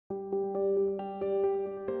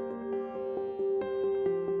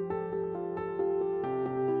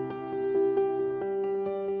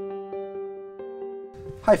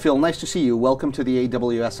Hi Phil, nice to see you. Welcome to the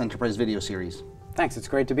AWS Enterprise video series. Thanks, it's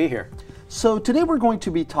great to be here. So today we're going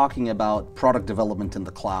to be talking about product development in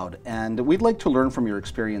the cloud, and we'd like to learn from your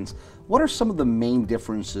experience, what are some of the main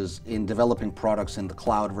differences in developing products in the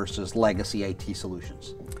cloud versus legacy IT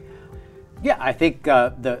solutions? Yeah, I think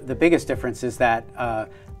the biggest difference is that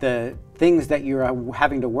the things that you're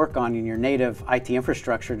having to work on in your native IT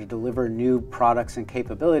infrastructure to deliver new products and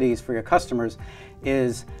capabilities for your customers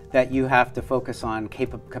is that you have to focus on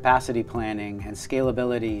capacity planning and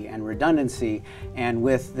scalability and redundancy. And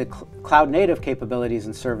with the cloud native capabilities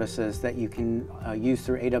and services that you can use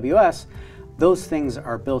through AWS, those things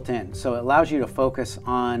are built in. So it allows you to focus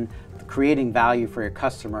on creating value for your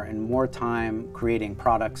customer and more time creating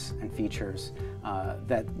products and features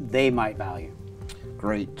that they might value.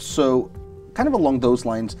 Great. So kind of along those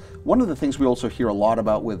lines, one of the things we also hear a lot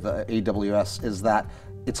about with AWS is that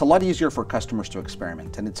it's a lot easier for customers to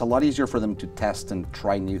experiment, and it's a lot easier for them to test and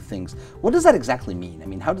try new things. What does that exactly mean? I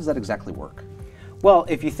mean, how does that exactly work? Well,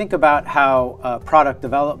 if you think about how product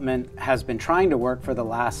development has been trying to work for the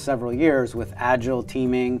last several years with Agile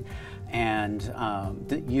teaming and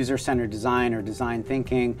user-centered design or design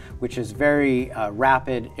thinking, which is very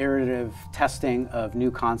rapid, iterative testing of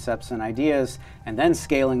new concepts and ideas, and then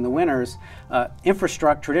scaling the winners,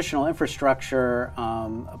 traditional infrastructure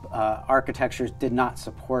architectures did not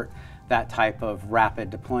support that type of rapid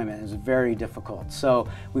deployment. It was very difficult. So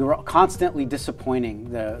we were constantly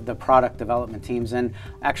disappointing the product development teams and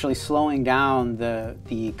actually slowing down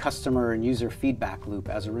the customer and user feedback loop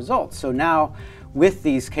as a result. So now with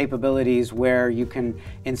these capabilities where you can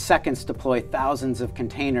in seconds deploy thousands of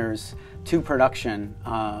containers to production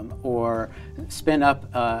or spin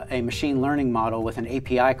up a machine learning model with an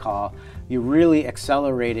API call, you're really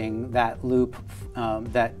accelerating that loop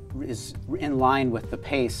that is in line with the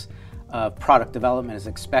pace product development is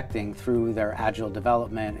expecting through their agile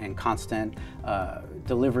development and constant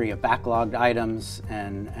delivery of backlogged items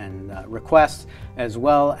and requests, as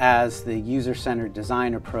well as the user-centered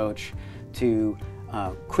design approach to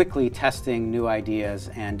quickly testing new ideas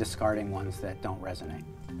and discarding ones that don't resonate.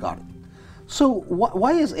 Got it. So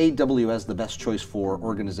why is AWS the best choice for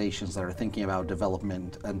organizations that are thinking about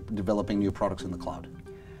development and developing new products in the cloud?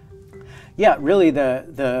 Yeah, really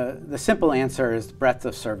the simple answer is breadth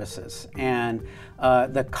of services and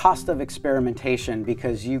the cost of experimentation,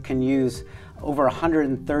 because you can use over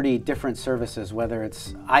 130 different services, whether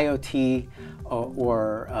it's IoT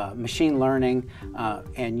or machine learning,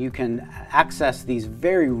 and you can access these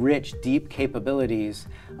very rich, deep capabilities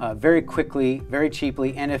very quickly, very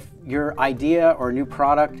cheaply, and if your idea or new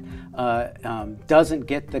product doesn't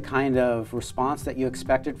get the kind of response that you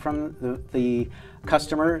expected from the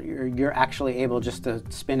customer, you're actually able just to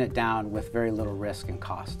spin it down with very little risk and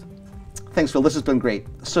cost. Thanks, Phil. This has been great.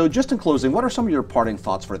 So just in closing, what are some of your parting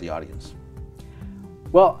thoughts for the audience?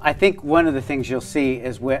 Well, I think one of the things you'll see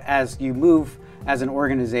is as you move as an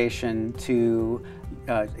organization to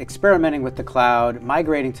experimenting with the cloud,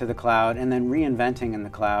 migrating to the cloud, and then reinventing in the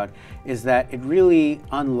cloud, is that it really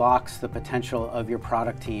unlocks the potential of your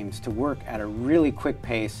product teams to work at a really quick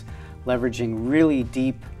pace, leveraging really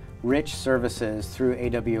deep, rich services through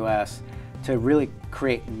AWS to really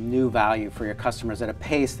create new value for your customers at a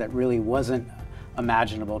pace that really wasn't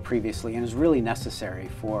imaginable previously and is really necessary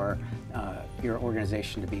for your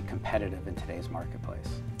organization to be competitive in today's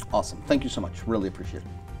marketplace. Awesome. Thank you so much. Really appreciate it.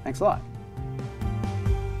 Thanks a lot.